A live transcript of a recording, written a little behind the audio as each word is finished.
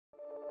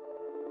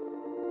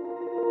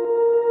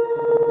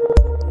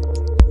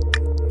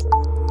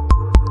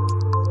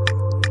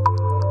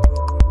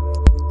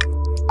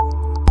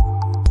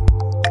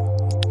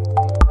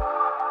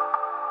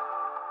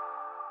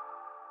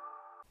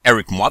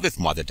Eric Muath,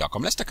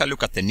 Muath.com. Let's take a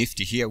look at the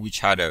Nifty here,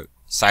 which had a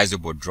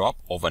sizable drop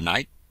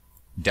overnight,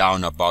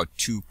 down about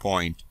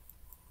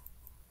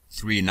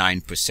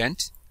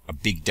 2.39%, a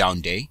big down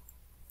day.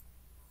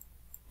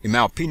 In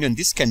my opinion,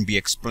 this can be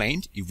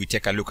explained if we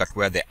take a look at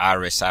where the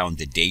RSI on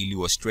the daily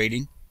was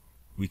trading.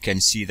 We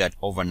can see that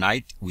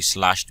overnight we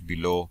slashed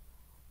below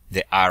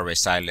the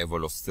RSI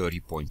level of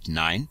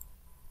 30.9.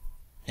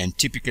 And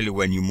typically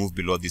when you move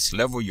below this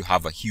level, you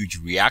have a huge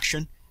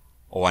reaction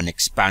or an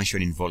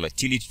expansion in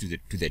volatility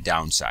to the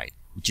downside,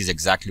 which is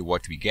exactly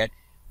what we get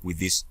with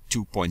this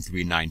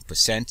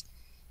 2.39%.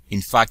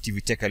 In fact, if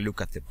you take a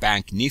look at the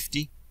Bank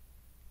Nifty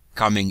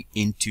coming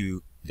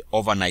into the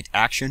overnight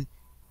action,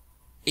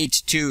 it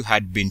too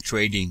had been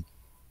trading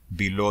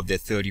below the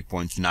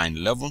 30.9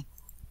 level,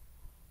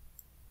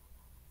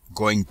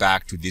 going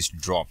back to this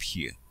drop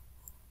here.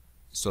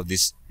 So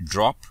this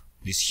drop,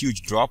 this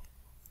huge drop,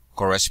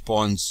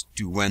 corresponds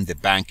to when the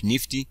Bank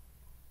Nifty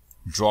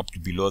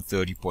dropped below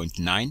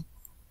 30.9,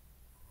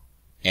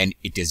 and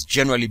it has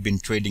generally been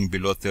trading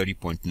below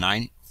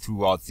 30.9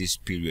 throughout this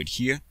period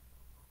here.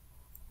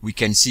 We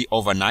can see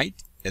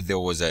overnight that there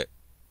was a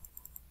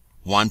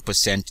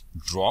 1%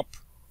 drop,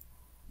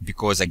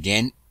 because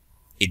again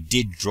it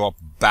did drop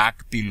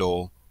back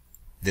below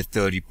the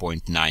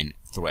 30.9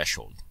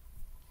 threshold.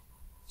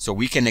 So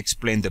we can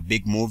explain the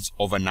big moves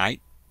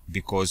overnight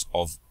because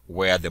of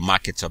where the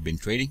markets have been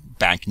trading.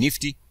 Bank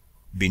Nifty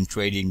been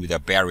trading with a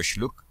bearish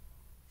look,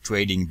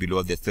 trading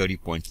below the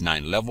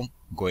 30.9 level,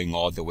 going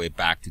all the way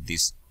back to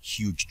this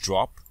huge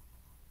drop.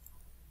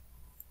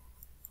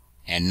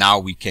 And now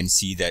we can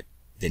see that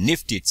the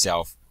Nifty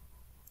itself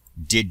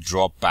did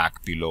drop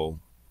back below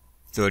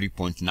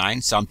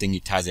 30.9, something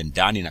it hasn't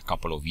done in a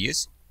couple of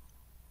years,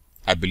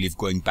 I believe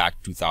going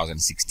back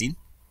 2016.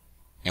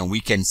 And we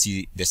can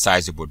see the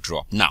sizable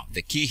drop. Now,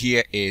 the key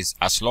here is,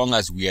 as long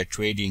as we are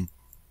trading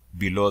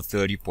below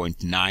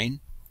 30.9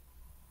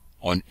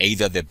 on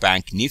either the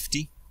Bank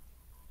Nifty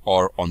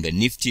or on the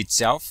Nifty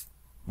itself,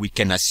 we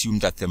can assume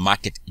that the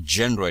market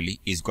generally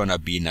is going to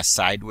be in a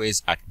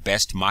sideways at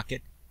best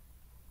market,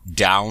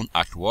 down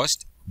at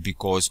worst,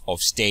 because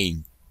of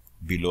staying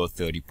below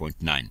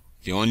 30.9.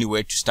 The only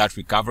way to start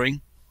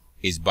recovering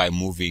is by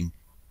moving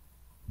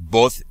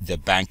both the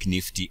Bank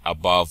Nifty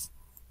above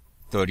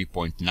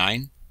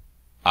 30.9.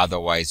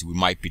 Otherwise, we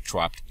might be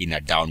trapped in a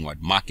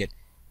downward market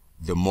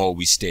the more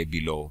we stay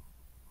below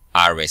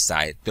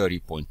RSI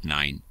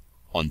 30.9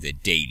 on the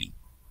daily.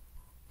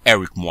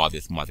 Eric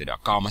Muath,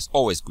 Muath.com. As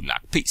always, good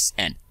luck, peace,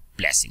 and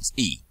blessings.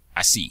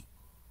 E-I-C-S.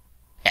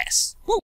 Woo!